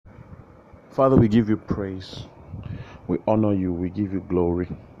Father, we give you praise. We honor you. We give you glory.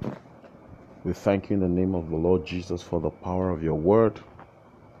 We thank you in the name of the Lord Jesus for the power of your word.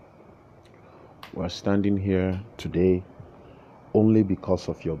 We're standing here today only because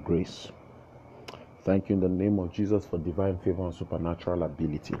of your grace. Thank you in the name of Jesus for divine favor and supernatural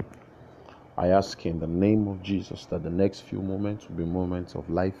ability. I ask in the name of Jesus that the next few moments will be moments of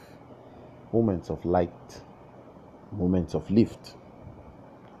life, moments of light, moments of lift.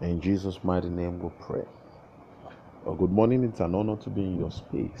 In Jesus' mighty name we pray. Well, good morning. It's an honor to be in your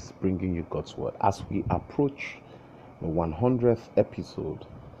space, bringing you God's word. As we approach the 100th episode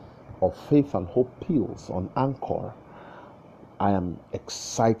of Faith and Hope Pills on Anchor, I am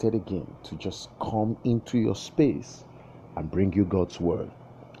excited again to just come into your space and bring you God's word.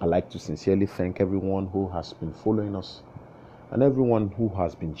 I'd like to sincerely thank everyone who has been following us and everyone who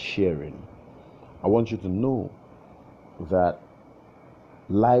has been sharing. I want you to know that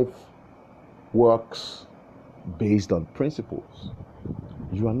life works based on principles.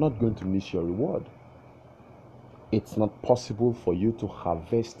 You are not going to miss your reward. It's not possible for you to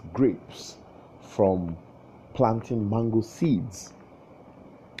harvest grapes from planting mango seeds.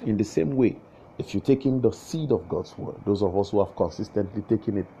 In the same way, if you're taking the seed of God's word, those of us who have consistently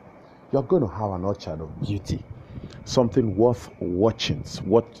taken it, you're going to have an orchard of beauty, something worth watching,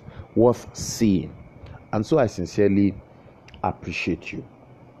 worth seeing. And so I sincerely appreciate you.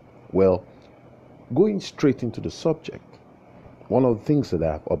 Well, going straight into the subject, one of the things that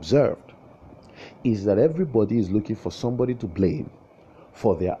I have observed is that everybody is looking for somebody to blame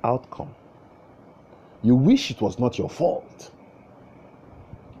for their outcome. You wish it was not your fault.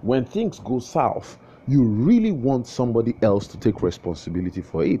 When things go south, you really want somebody else to take responsibility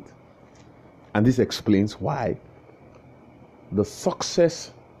for it. And this explains why the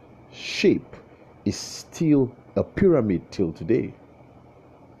success shape is still a pyramid till today.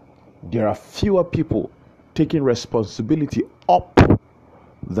 There are fewer people taking responsibility up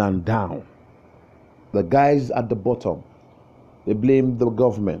than down. The guys at the bottom, they blame the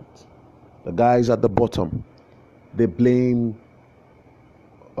government. The guys at the bottom, they blame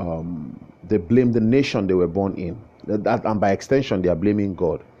the nation they were born in. And by extension, they are blaming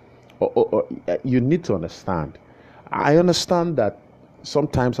God. You need to understand. I understand that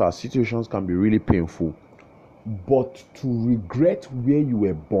sometimes our situations can be really painful. But to regret where you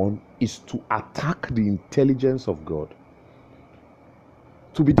were born is to attack the intelligence of God.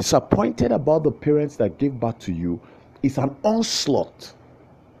 To be disappointed about the parents that gave birth to you is an onslaught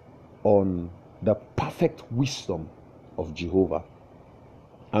on the perfect wisdom of Jehovah.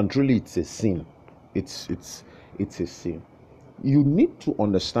 And truly it's a sin. It's a sin. You need to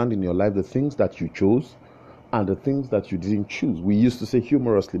understand in your life the things that you chose and the things that you didn't choose. We used to say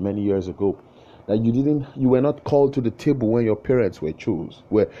humorously many years ago that you were not called to the table when your parents were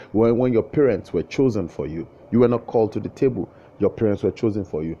when your parents were chosen for you. You were not called to the table. Your parents were chosen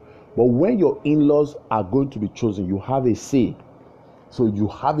for you. But when your in-laws are going to be chosen, you have a say. So you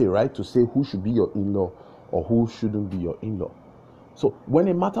have a right to say who should be your in-law or who shouldn't be your in-law. So when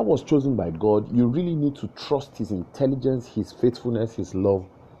a matter was chosen by God, you really need to trust his intelligence, his faithfulness, his love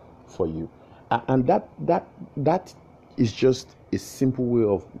for you. And that is just a simple way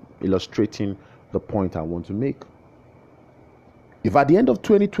of illustrating the point I want to make. If at the end of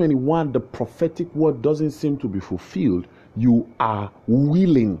 2021, the prophetic word doesn't seem to be fulfilled, you are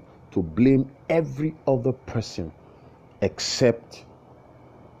willing to blame every other person except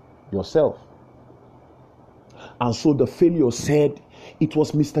yourself. And so the failure said it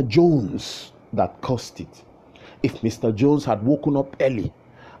was Mr. Jones that caused it. If Mr. Jones had woken up early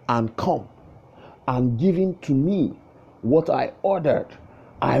and come and given to me what I ordered,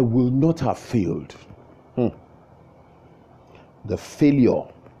 I will not have failed. The failure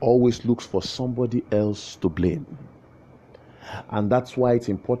always looks for somebody else to blame. And that's why it's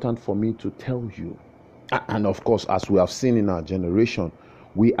important for me to tell you. And of course, as we have seen in our generation,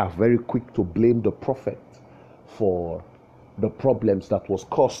 we are very quick to blame the prophet for the problems that was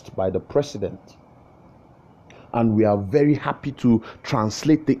caused by the president. And we are very happy to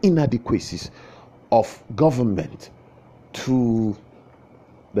translate the inadequacies of government to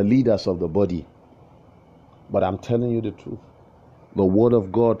the leaders of the body. But I'm telling you the truth. The word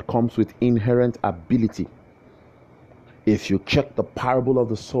of God comes with inherent ability. If you check the parable of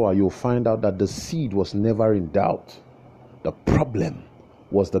the sower, you'll find out that the seed was never in doubt. The problem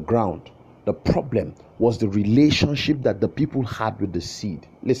was the ground. The problem was the relationship that the people had with the seed.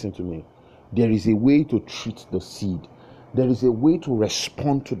 Listen to me. There is a way to treat the seed. There is a way to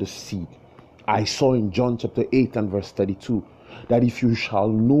respond to the seed. I saw in John chapter 8 and verse 32 that if you shall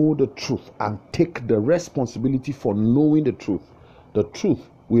know the truth and take the responsibility for knowing the truth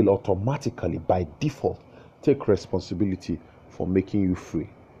will automatically, by default, take responsibility for making you free.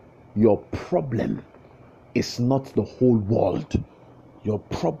 Your problem is not the whole world. Your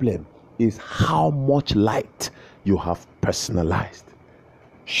problem is how much light you have personalized.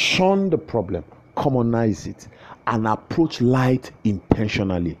 Shun the problem, commonize it, and approach light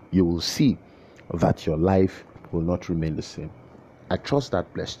intentionally. You will see that your life will not remain the same. I trust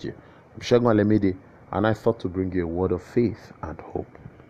that blessed you. I'm Segun Alemide, and I thought to bring you a word of faith and hope.